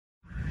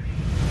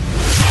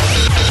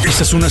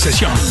Esta es una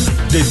sesión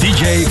de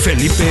DJ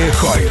Felipe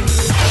Joel.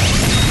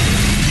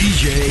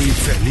 DJ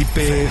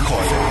Felipe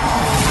Joel.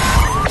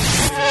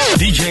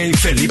 DJ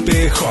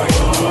Felipe Joel.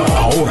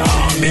 Ahora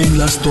en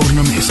las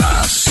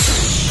tornamesas.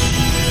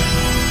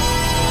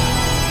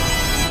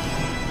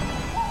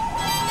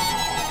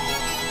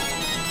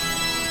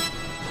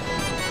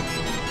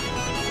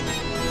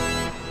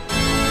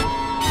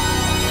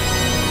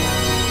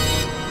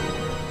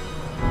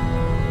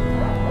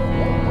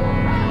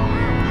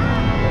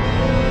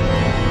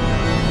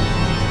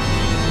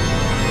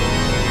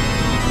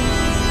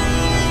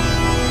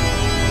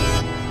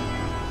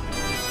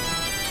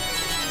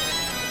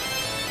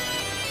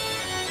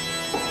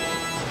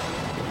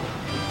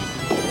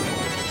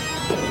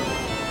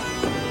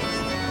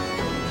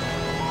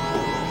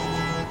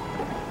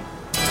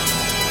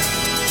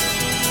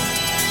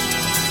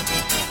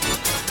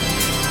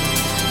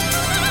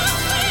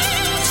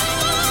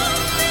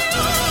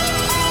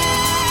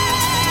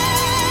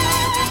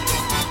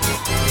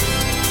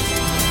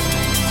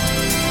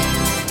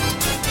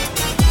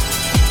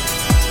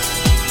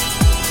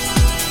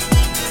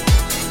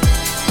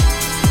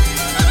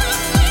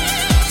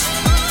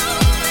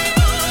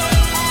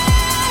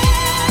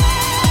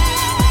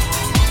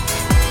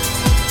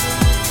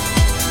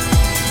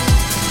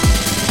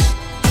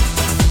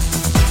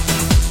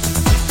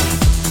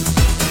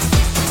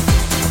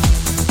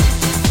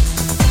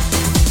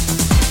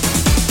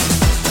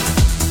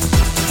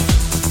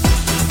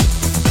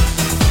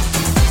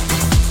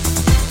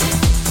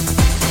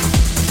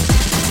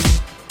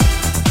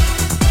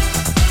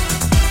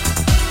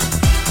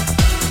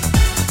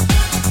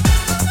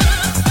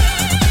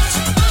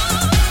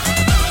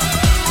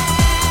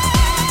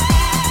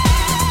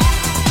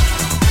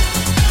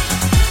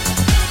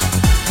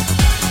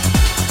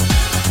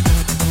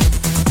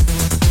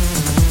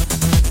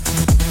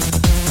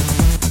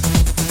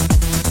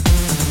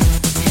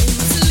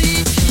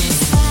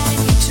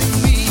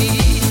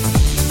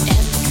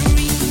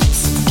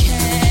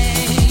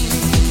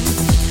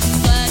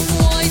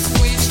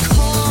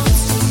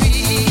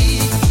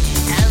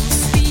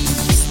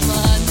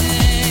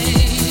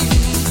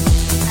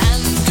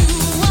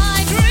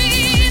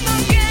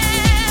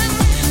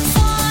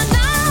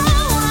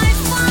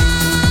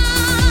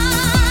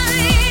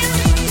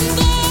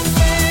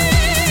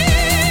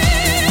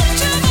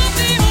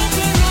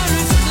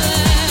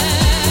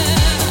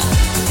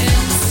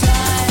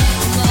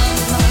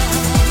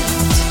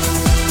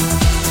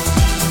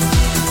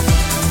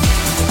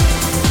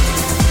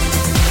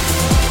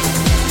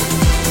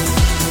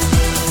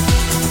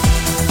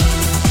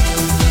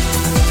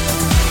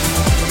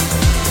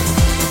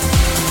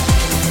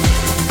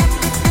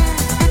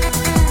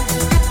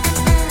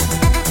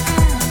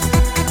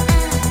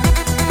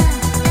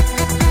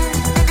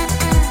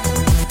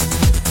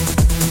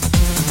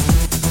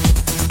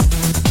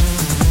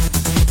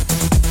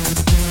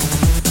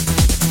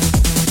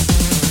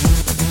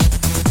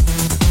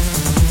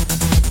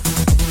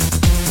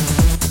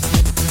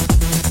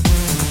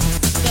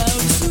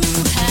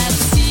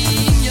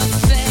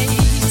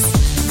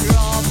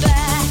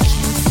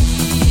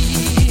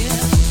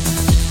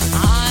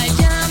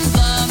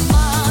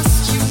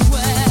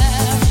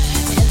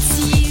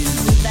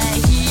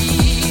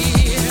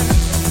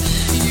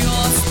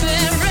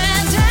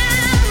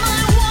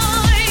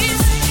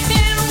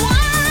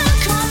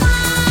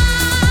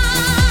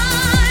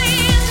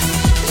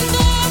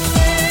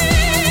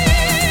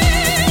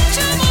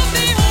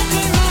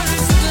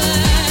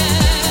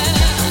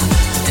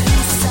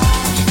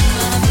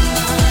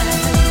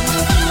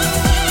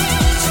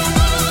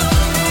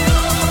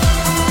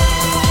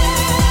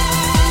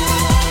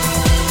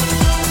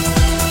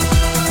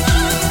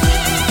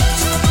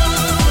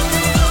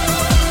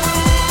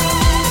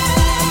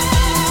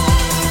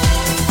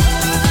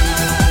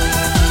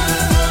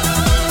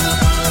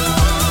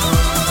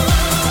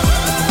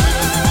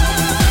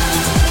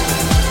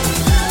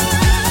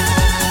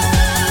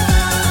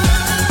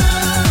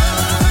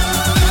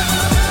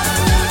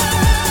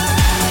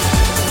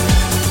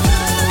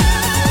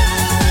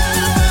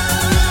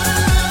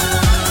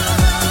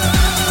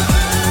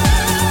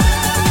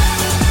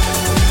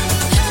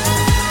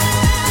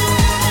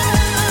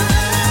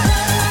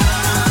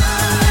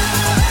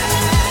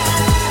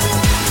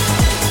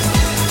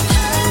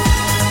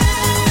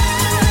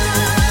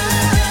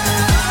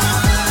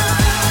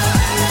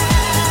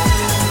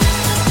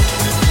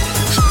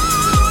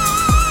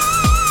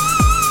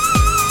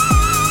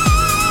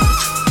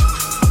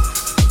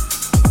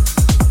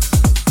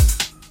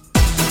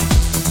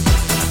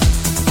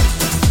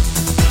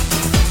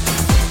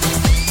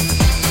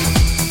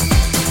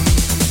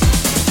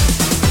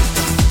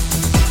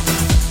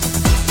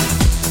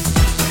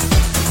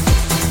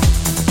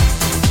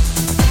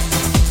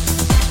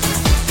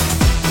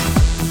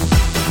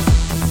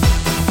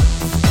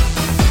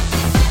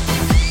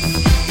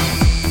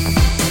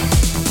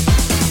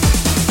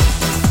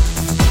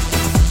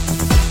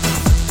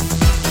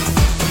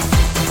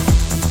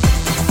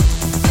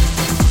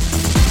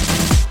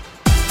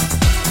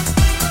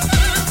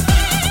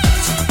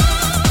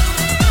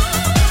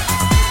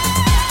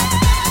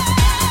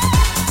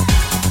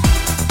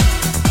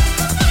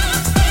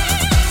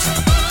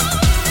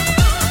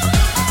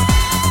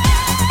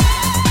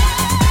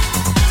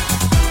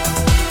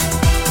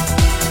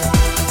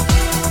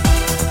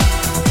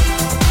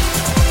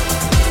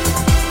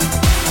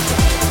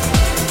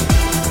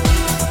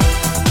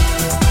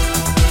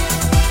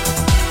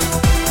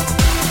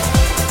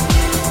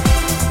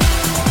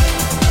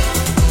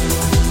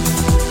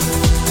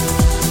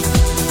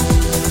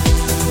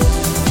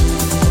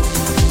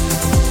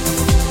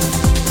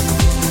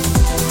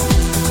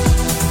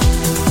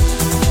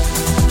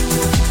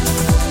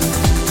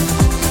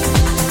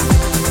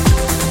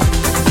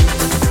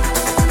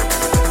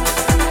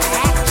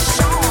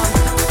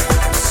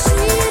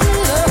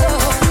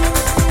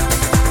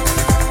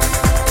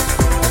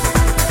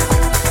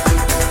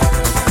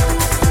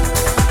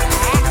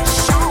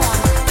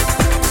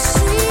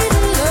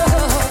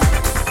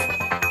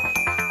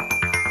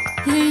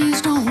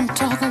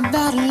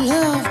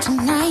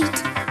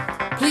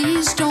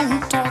 Please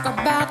don't talk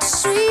about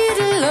sweet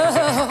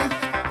love.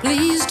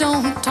 Please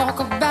don't talk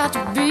about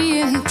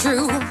being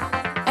true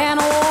and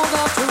all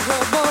the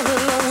trouble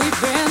we've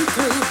been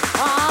through.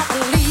 Oh,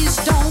 please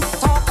don't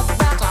talk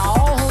about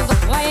all the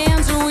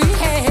plans we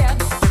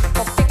had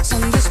for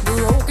fixing this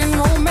broken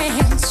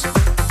romance.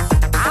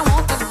 I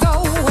want to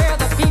go where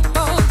the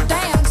people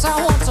dance. I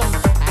want some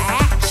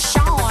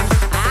action.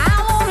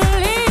 I want to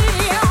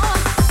live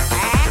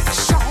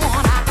action.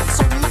 I got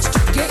so much to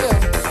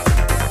give.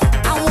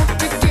 I want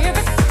to give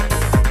it.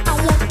 I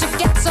want to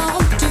get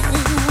some too.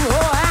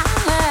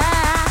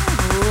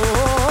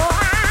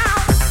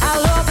 I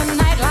love the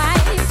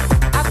nightlife.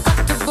 I've got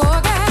to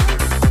boogie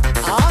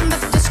on the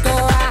disco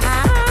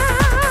round.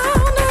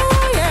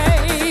 Yeah.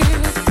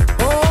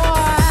 Oh,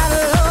 I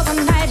love the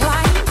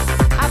nightlife.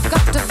 I've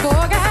got to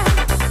boogie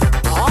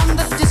on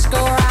the disco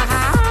round.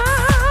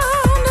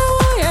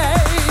 Yeah.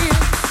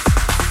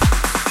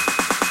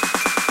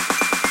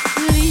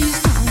 Please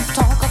don't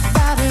talk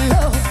about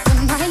love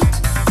tonight.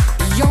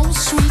 Your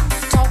sweet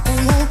talk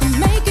won't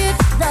make it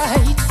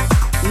right.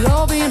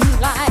 Loving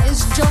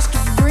lies just to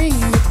bring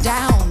me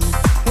down.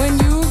 When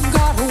you've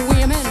got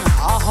women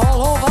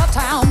all over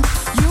town,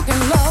 you can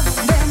love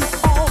them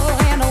all,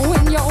 and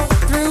when you're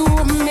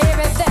through,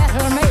 maybe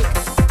that'll make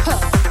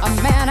a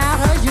man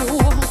out of you.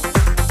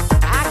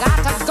 I got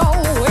to go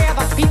where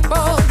the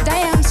people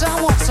dance. I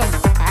want some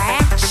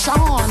action.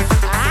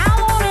 I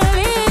want to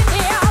live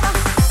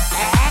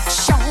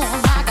action.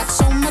 I got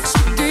so much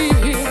to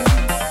give.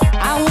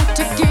 I want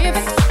to give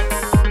it.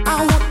 I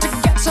want to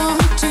get some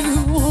too.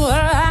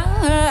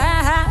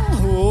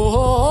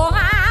 Oh, I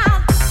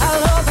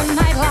love the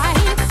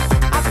nightlife.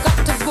 I've got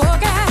to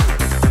boogie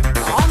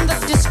on the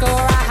disco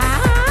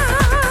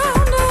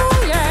round. Oh,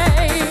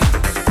 yeah.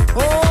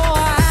 Oh,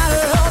 I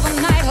love the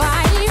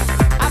nightlife.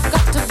 I've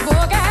got to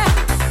boogie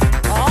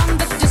on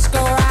the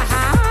disco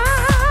round.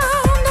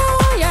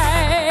 Oh, yeah.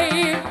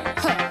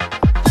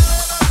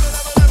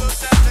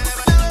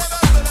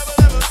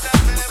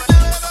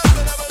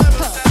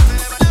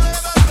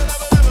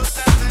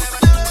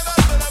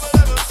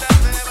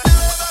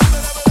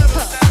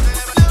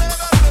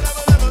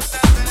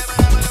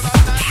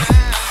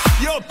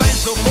 Io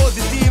penso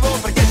positivo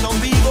perché son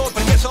vivo,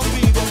 perché son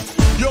vivo.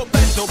 Io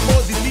penso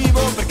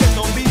positivo perché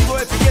son vivo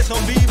e perché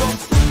son vivo.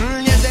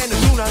 Niente,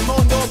 nessuno al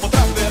mondo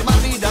potrà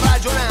fermarmi da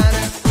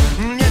ragionare.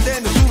 Niente,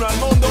 nessuno al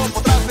mondo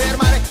potrà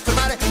fermare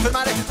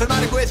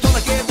questo ma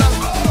che va,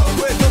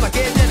 questo ma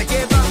che viene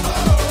che va,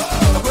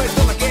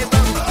 questo ma che va,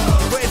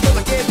 questo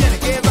ma che viene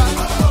che va,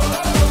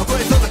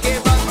 questo ma che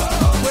va,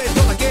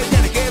 questo ma che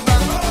viene che va,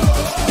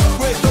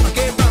 questo ma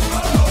che va,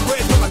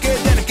 questo ma che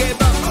viene che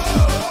va.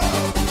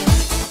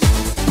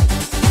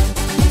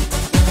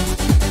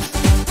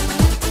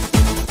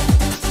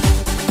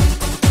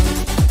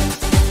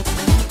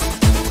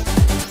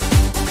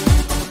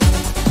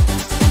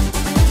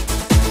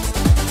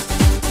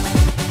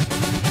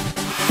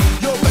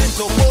 Io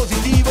penso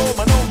positivo,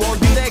 ma non vuol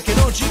dire che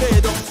non ci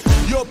vedo.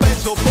 Io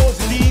penso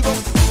positivo,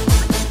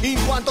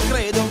 in quanto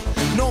credo.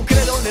 Non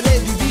credo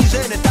nelle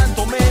divise, né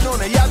tantomeno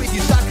negli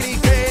abiti sacri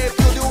che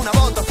più di una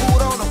volta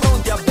furono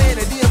pronti a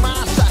benedir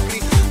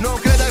massacri. Non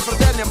credo ai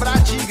fraterni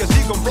abbracci che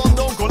si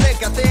confondono con le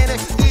catene.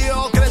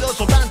 Io credo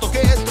soltanto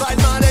che tra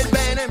il male e il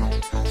bene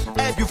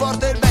è più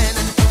forte il bene.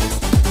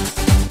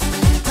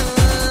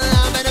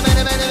 Bene,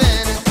 bene, bene,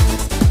 bene.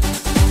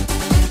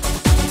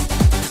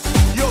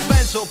 Io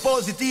penso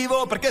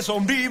positivo perché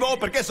son vivo,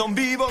 perché son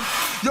vivo.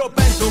 Io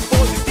penso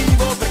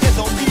positivo perché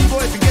son vivo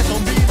e finché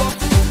son vivo.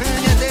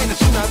 Niente,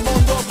 nessuno al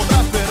mondo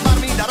potrà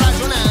fermarmi da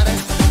ragionare.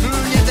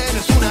 Niente,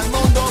 nessuno al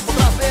mondo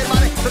potrà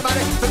fermare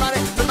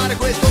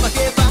questo ma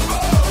che va,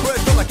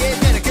 questo ma che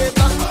viene che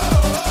va,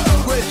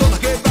 questo ma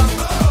che va,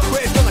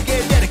 questo ma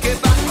che viene che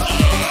va.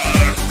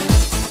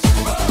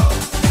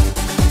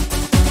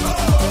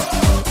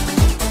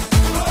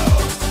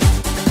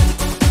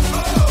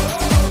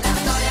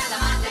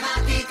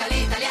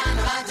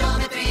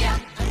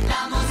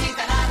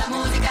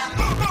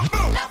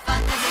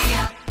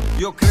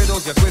 Io credo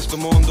che a questo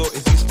mondo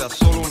esista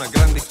solo una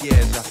grande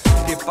chiesa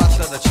che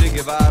passa da Che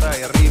Guevara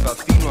e arriva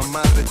fino a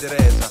Madre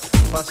Teresa,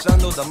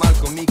 passando da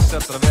Malcolm X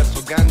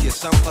attraverso Gandhi e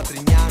San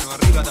Patrignano,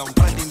 arriva da un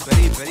prete in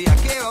periferia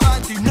che va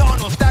avanti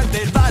nonostante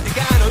il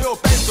Vaticano. Io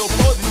penso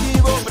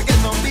positivo perché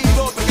son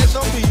vivo, perché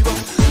son vivo.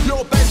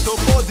 Io penso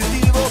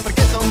positivo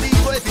perché son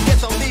vivo e finché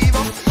son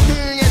vivo.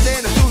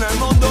 Niente, nessuno al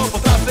mondo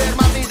potrà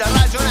fermarmi da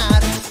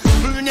ragionare.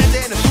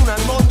 Niente, nessuno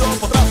al mondo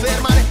potrà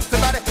fermare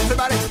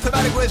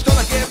questo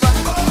ma che va.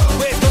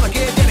 Questo ma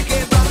che viene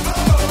che va,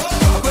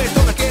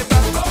 questo ma che va,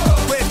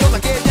 questo ma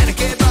che viene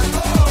che va,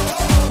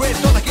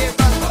 questo ma che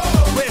va,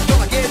 questo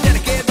ma che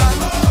viene che va,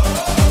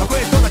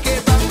 questo ma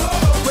che va,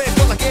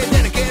 questo ma che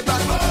viene che va,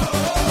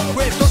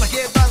 questo ma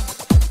che va,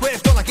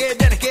 questo ma che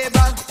viene che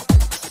va,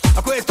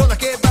 questo ma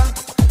che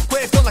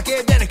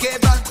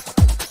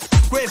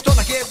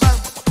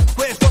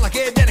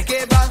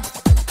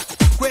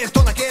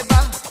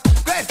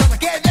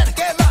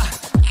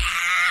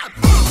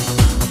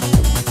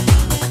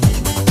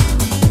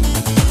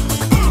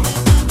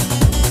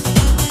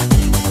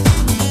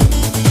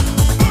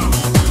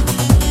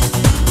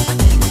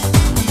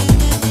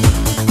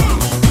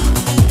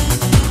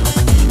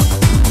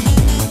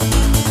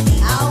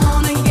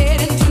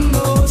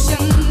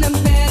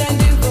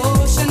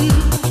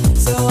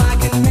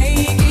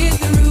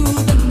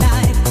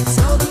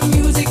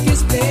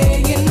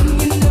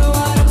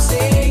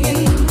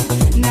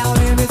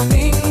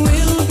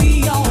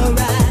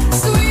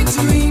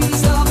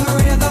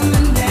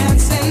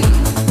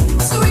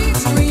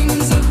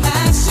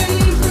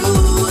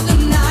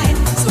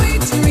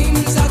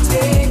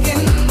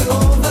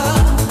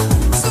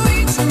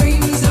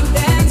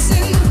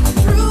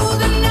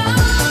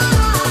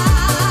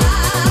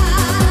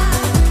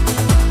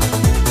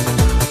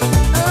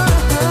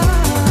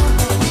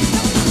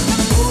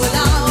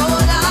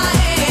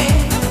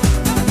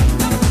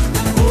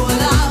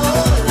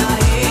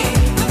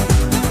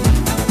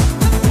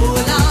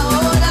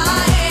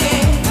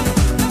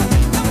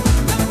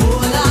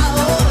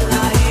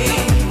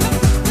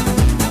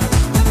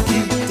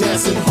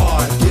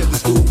hard. Give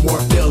this groove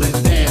more feeling.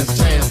 Dance,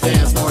 trance,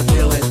 dance, more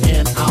dealing.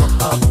 In, out,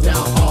 up,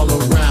 down, all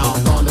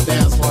around. On the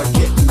dance floor,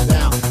 getting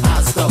down.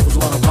 Hot stuff is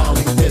what I'm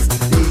calling this.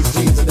 These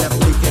jeans are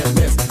definitely can't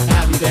miss.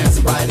 Have you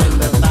dancing right in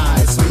the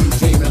night. Sweet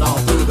dreaming all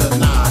through the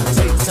night.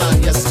 Take time,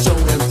 yes, to show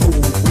and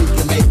prove. We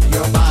can make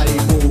your body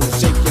move.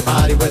 Shake your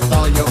body with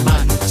all your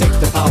might. Shake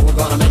the power,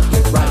 gonna make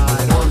it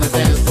right. On the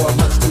dance floor,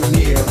 much too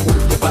near.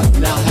 Move your butt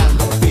now, have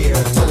no fear.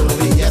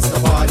 Totally, yes, the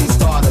party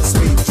started.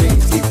 Sweet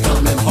dreams keep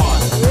coming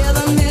hard.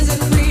 Rhythm is a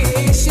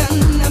creation,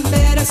 a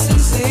better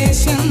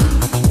sensation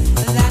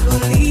that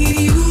will lead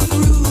you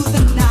through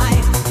the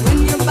night. When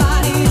your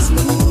body is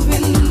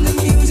moving, the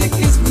music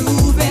is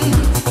grooving.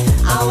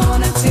 I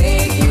wanna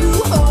take you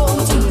home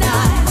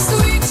tonight.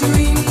 Sweet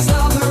dreams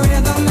of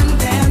rhythm and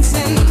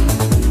dancing.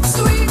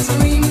 Sweet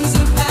dreams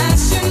of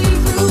passion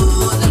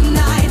through the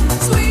night.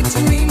 Sweet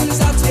dreams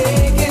are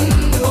taking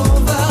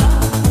over.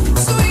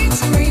 Sweet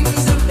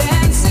dreams of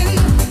dancing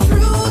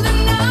through the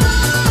night.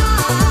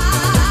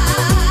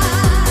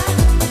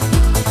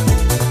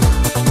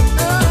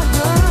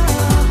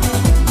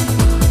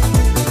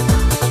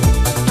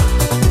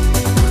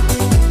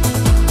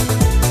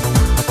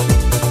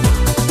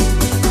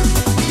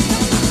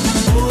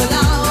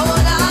 Hola,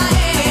 hola,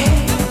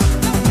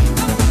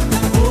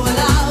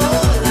 hola,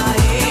 hola,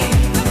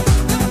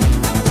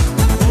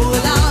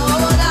 hola,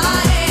 hola,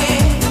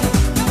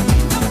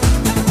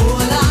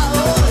 hola,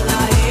 hola,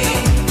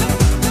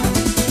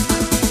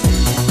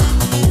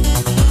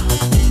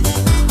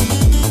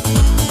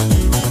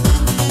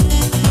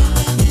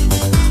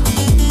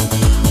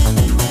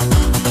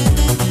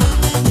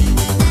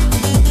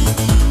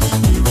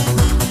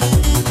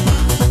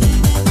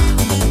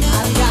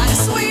 I've got a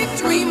sweet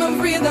dream of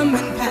rhythm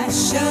and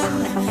passion.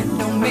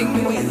 Don't make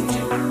me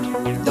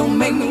wait. Don't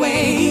make me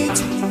wait.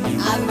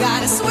 I've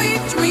got a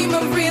sweet dream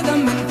of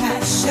rhythm and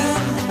passion.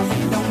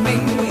 Don't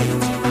make me wait.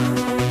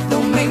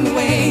 Don't make me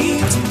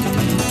wait.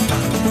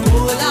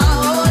 Hola,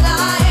 hola,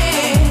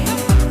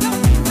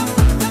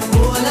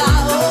 hola,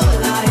 hola,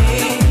 hola,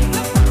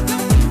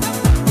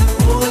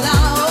 hola,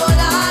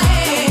 hola,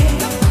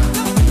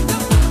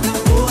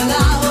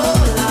 hola, hola,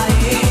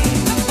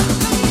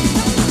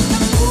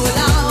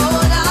 hola,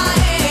 hola,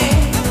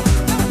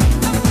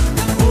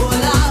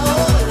 hola,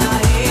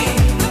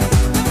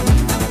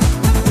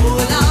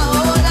 hola,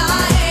 hola,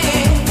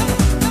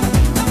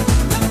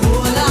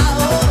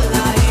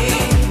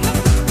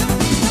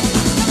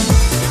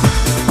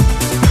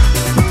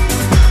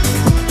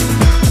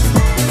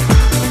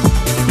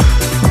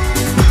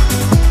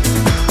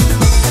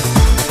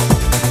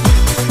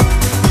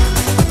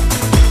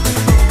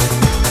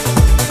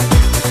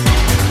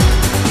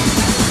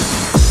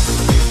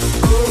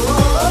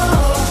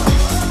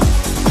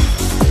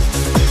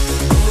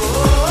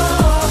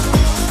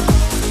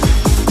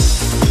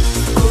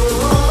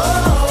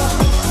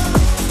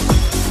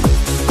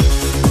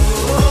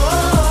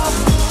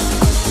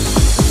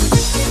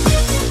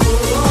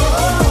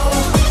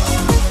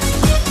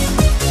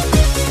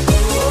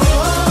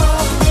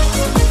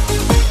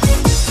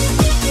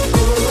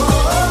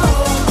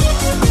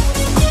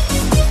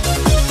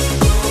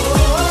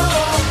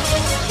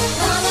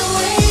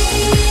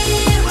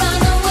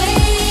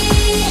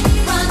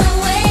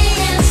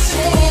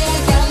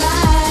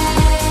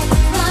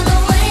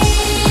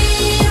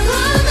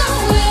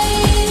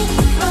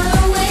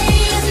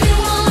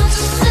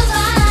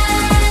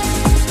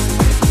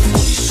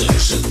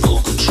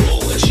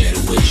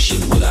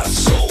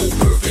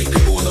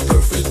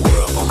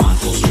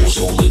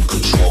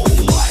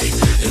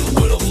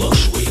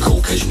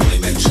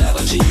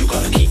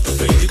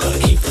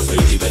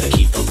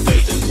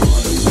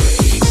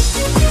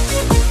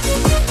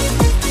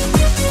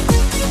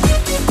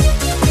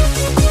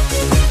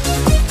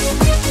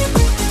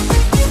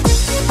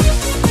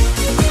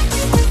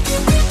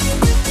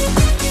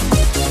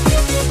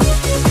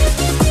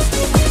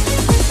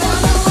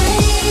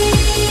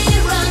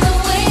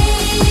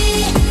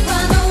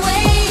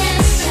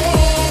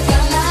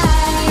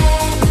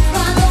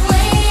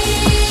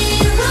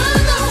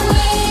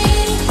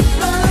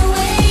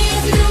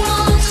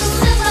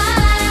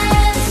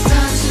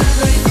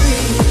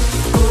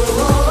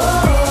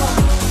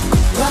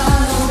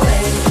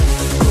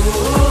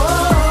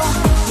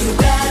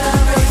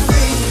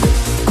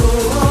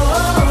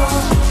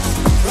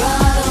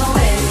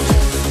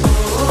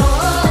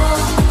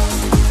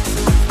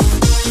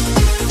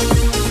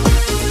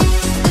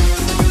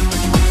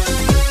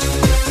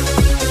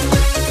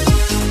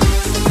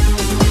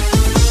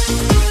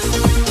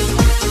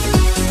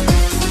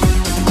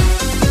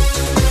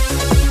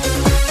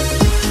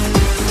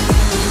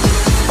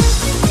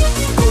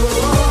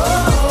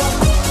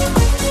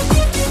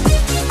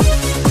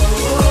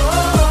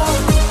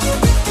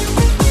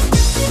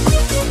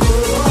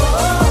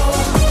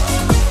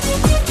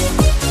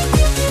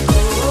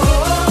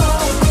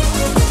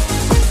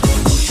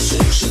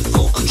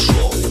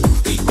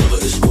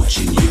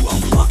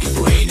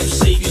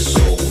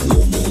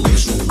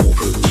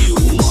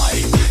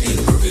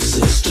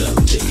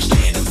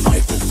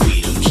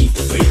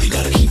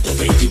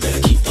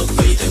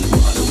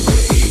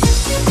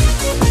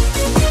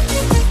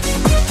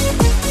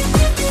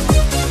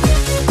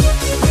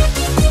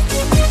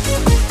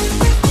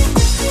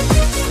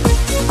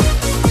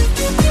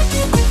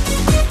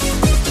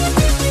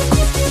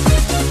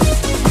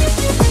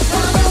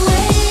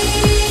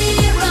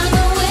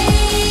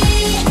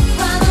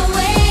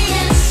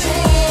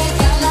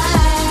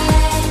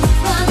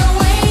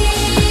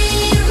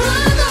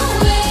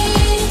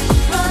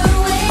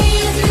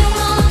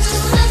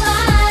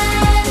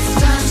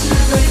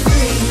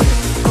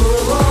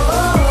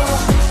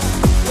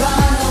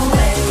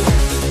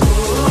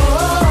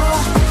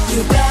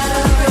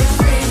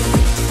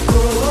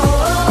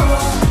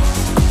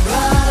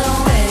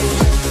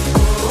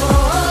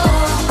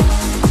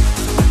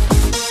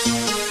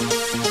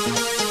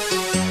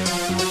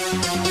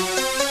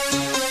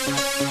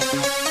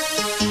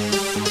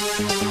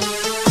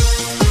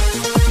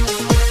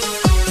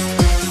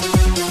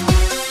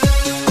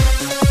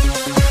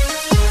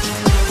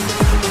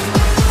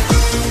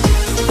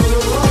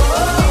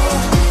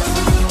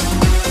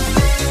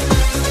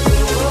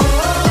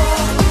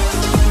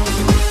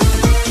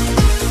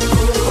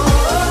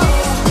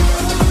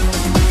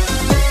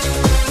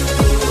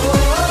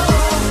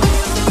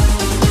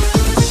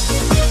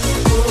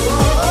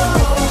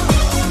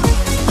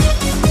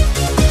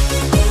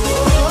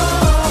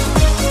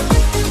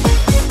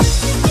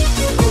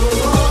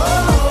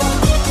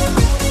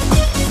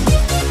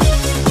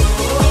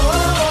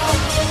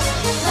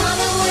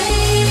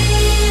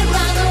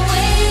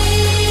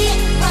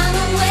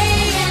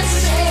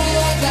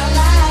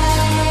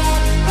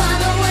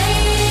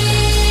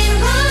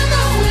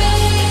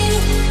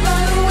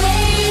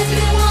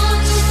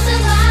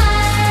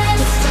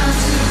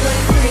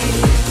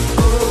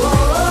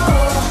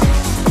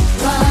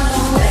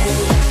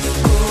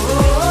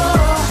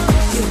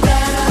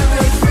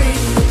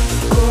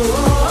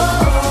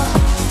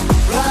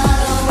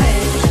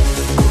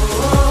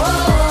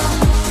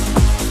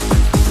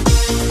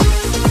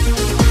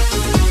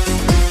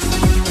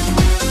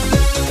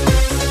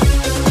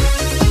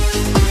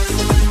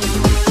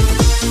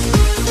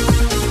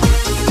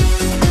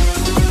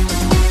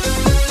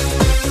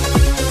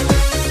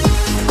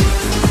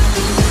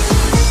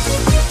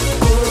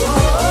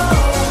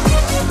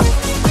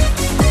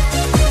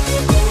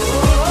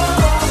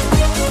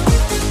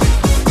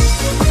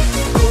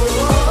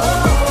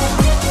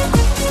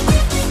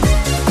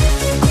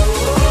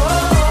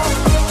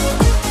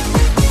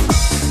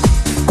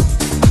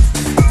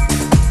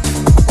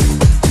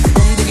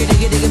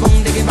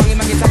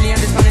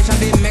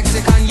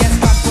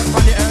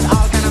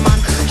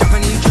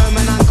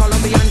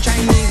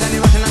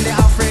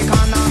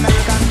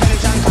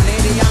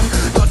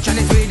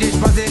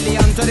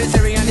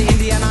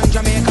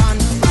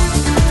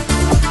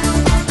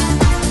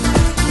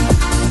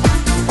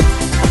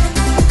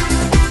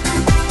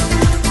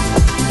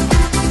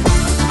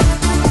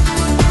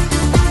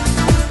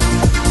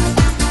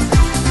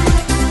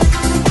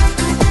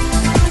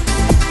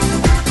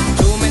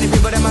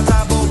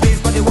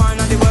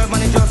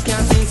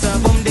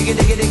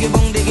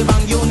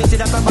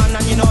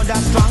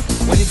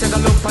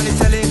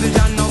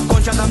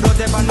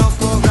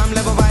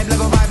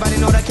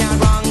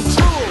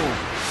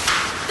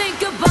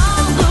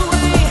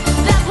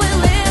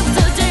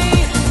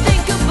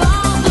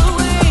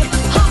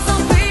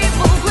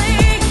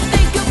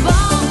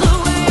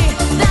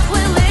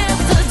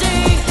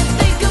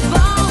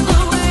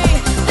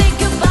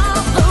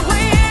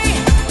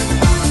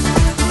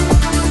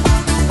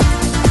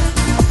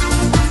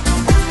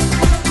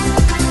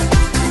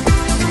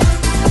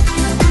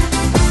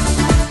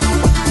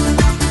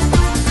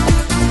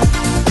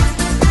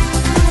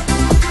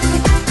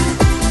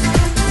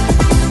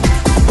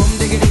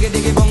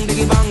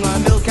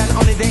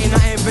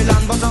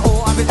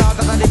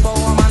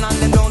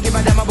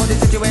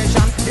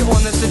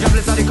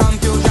 of the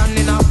confusion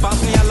in a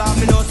pass me a love,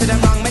 me know see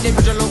them wrong, me the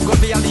picture look good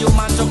for all the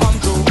human to come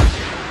true.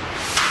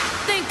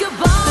 Think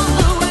about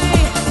the way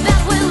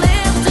that we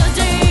live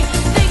today.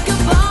 Think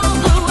about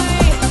the way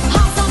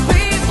how some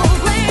people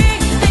play.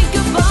 Think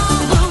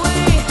about the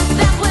way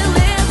that we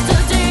live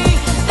today.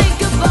 Think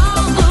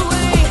about the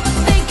way.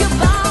 Think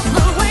about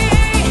the way.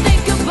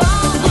 Think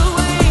about the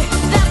way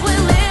that we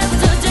live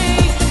today.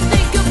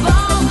 Think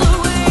about the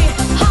way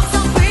how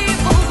some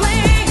people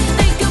play.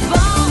 Think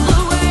about the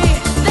way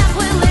that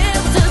we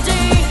live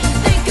today.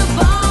 Think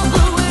about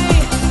the way.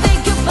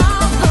 Think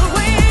about the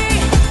way.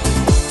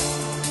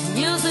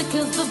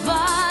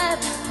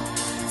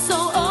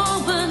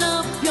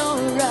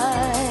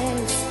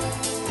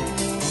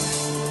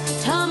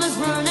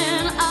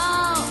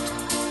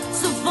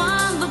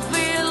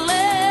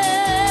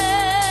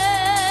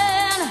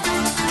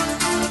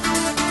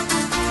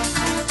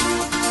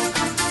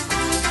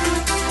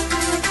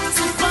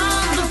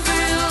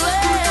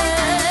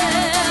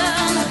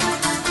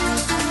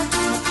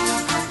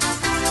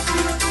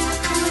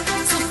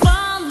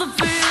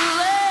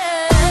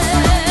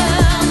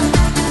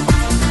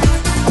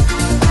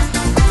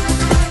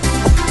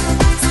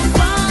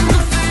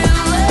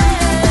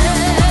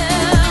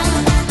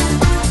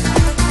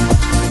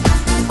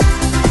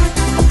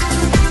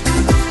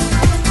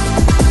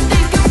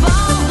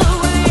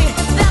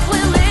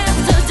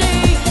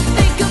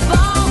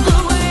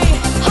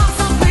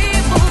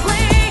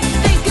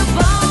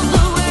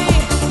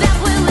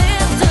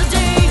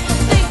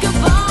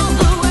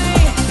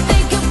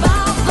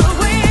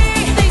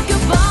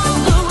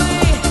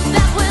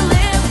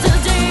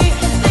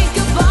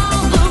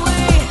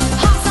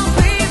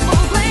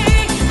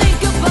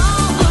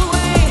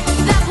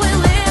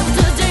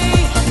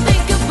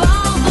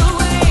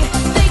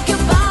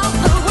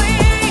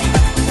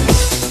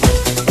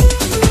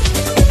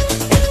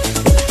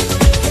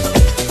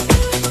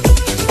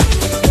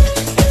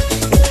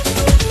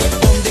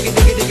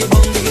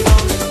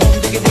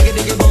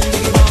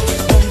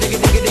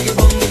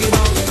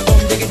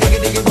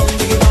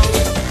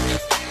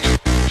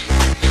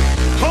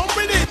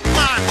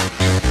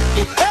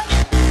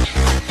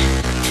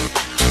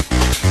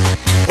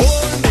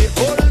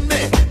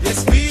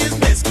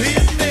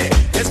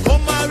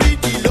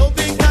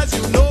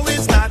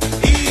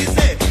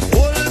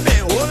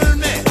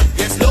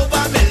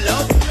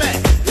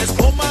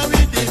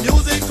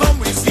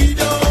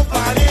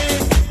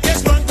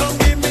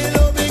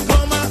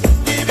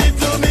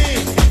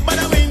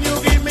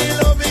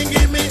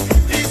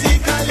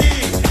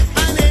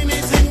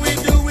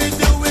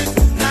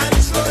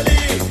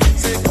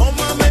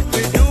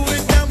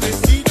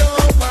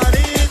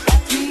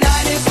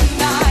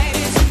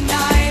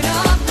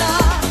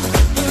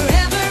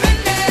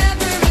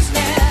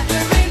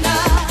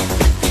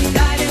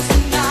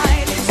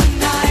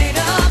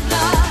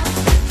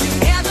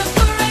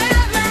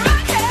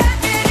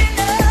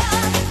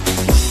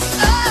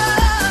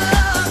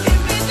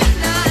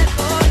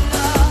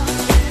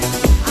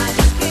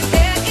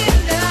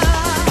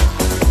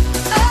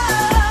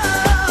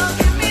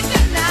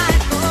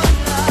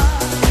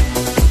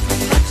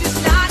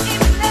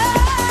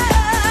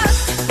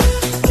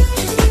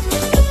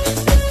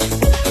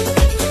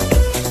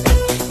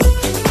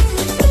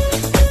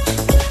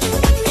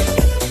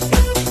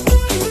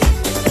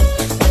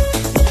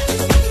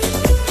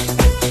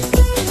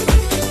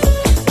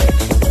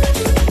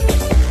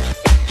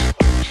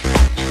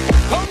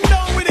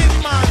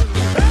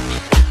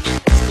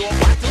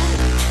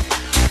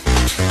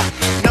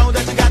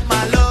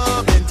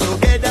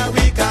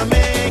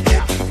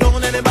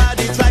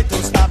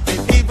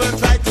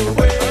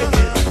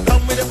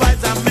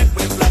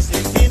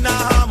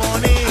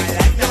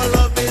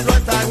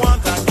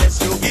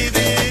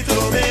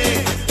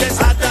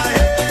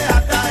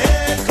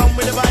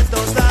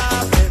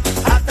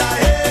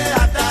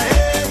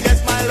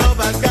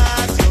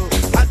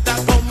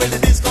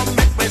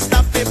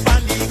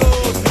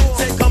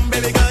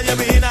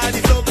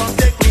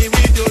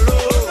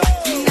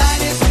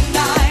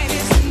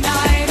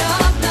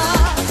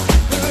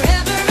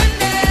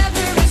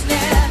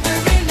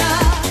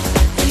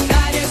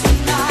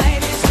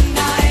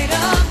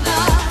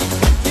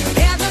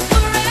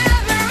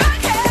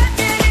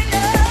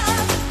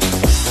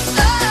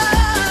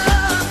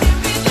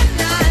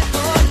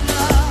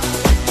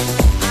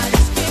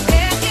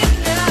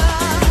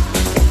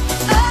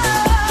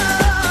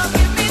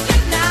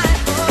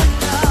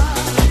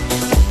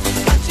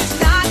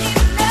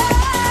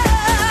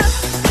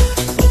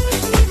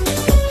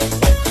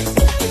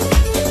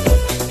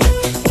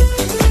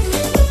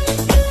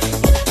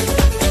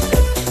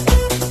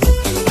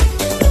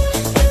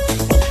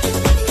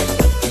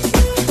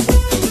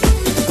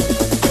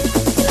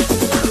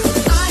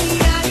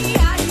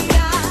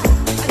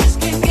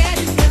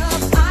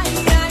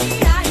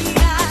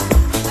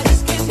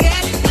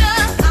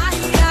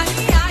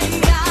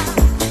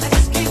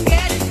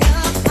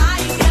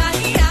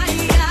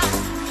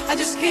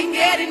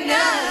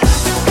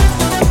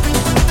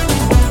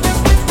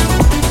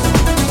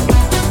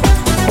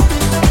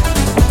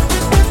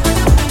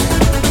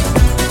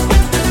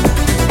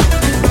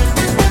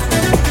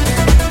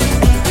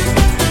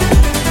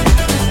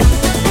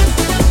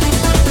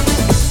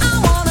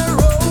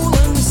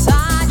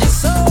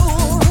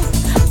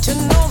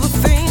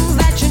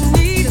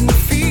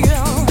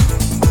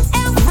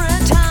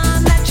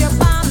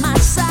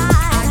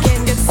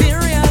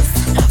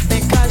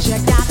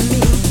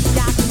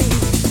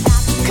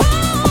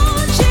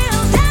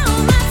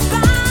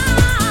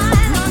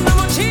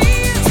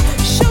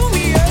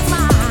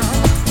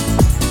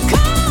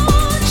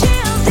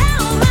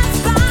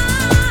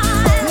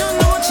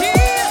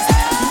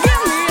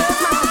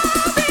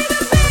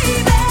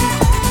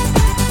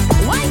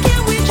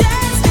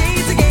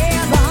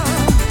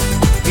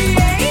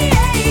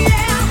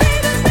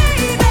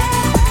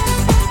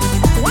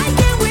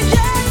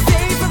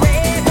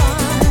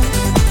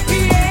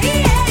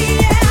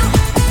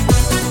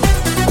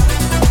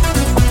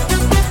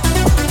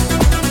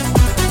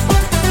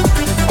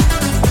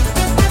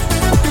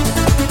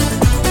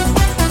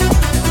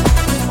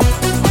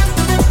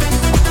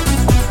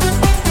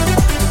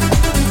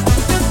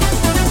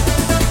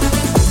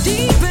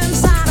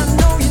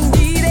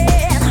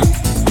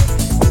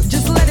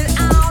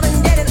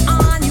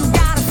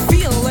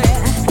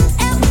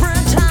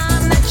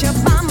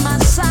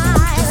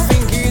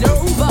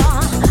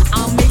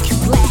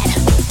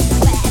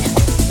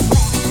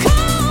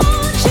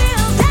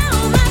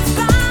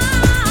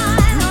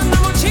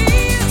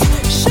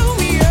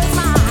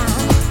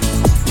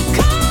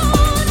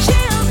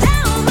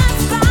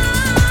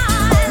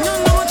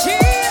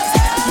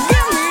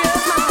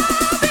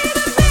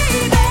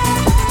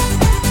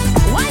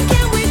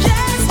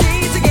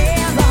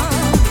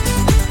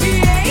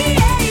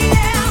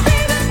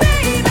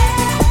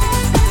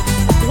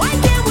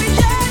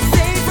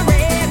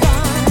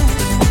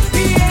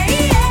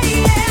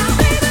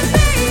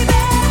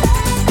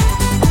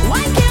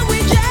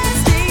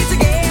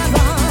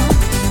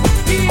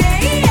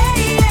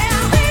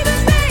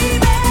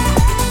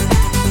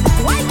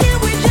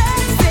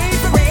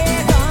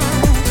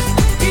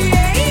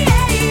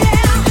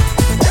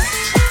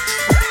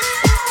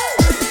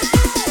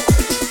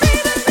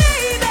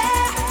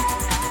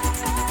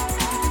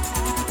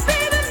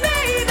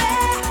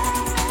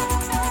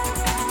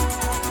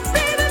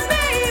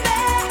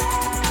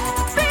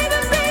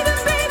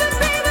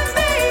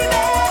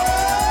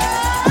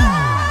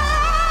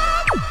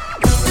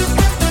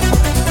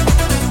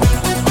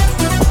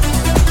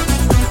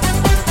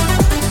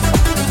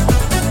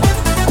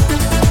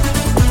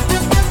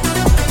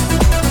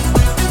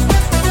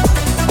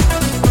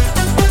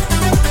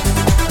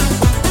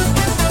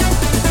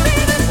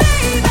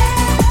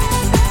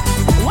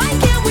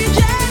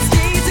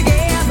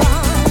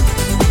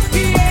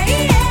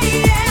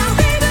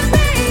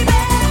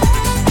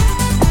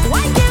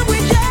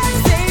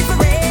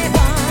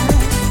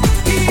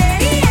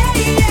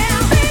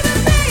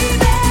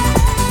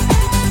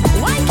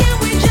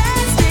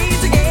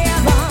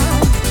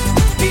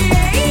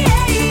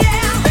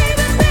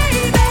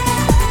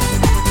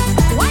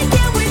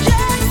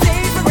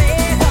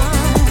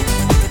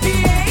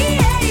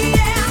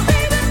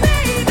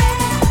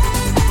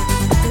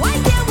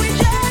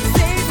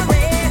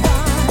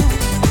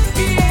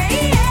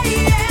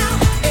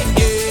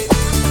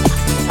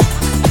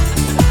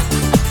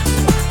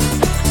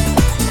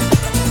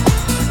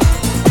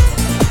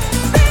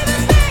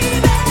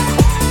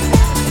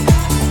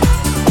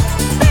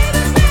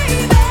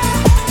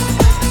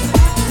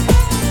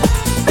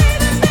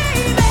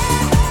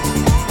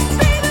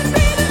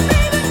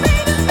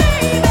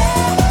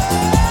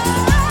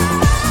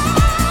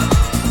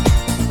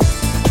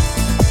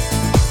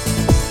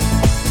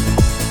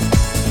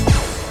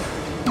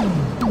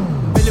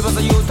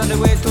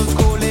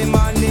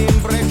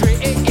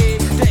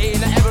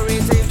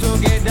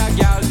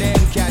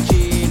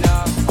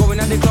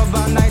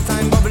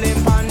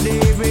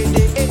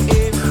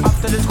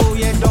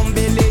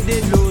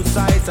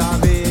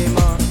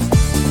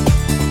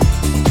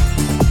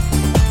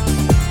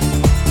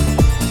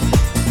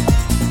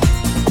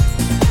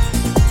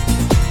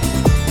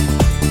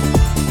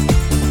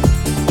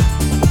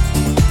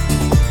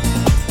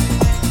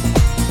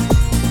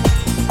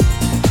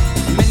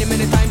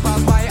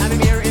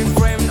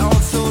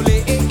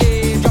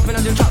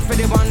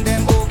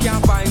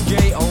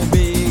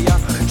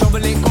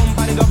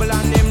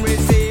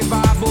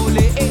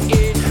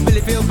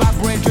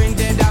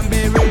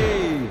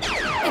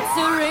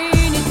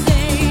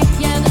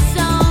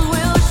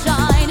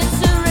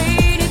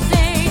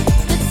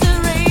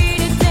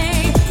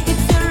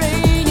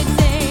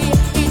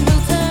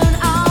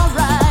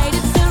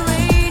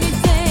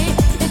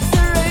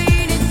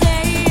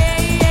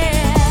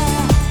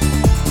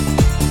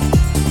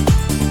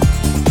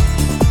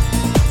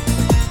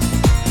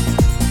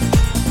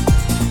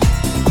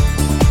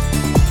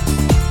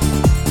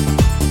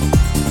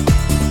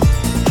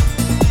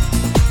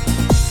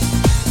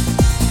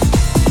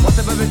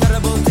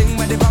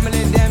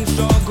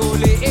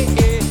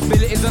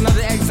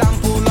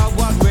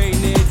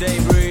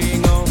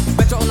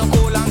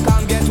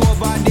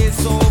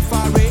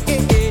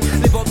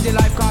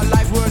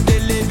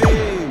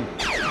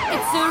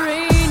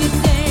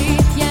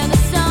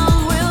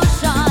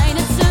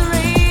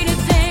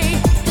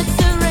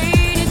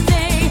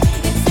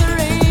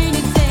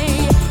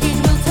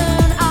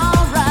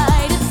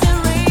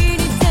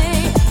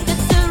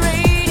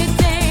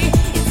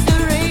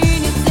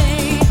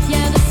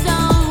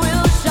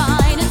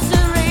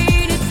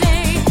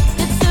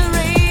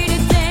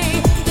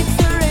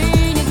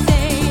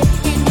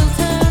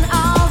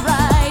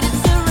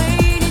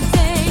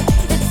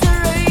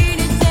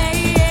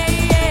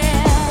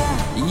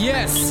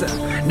 Yes,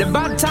 the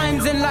bad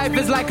times in life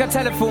is like a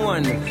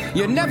telephone.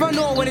 You never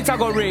know when it's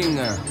gonna ring.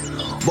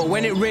 But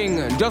when it ring,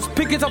 just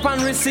pick it up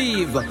and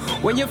receive.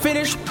 When you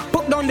finish,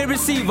 put down the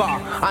receiver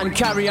and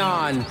carry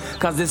on,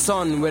 'cause the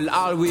sun will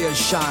always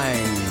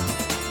shine.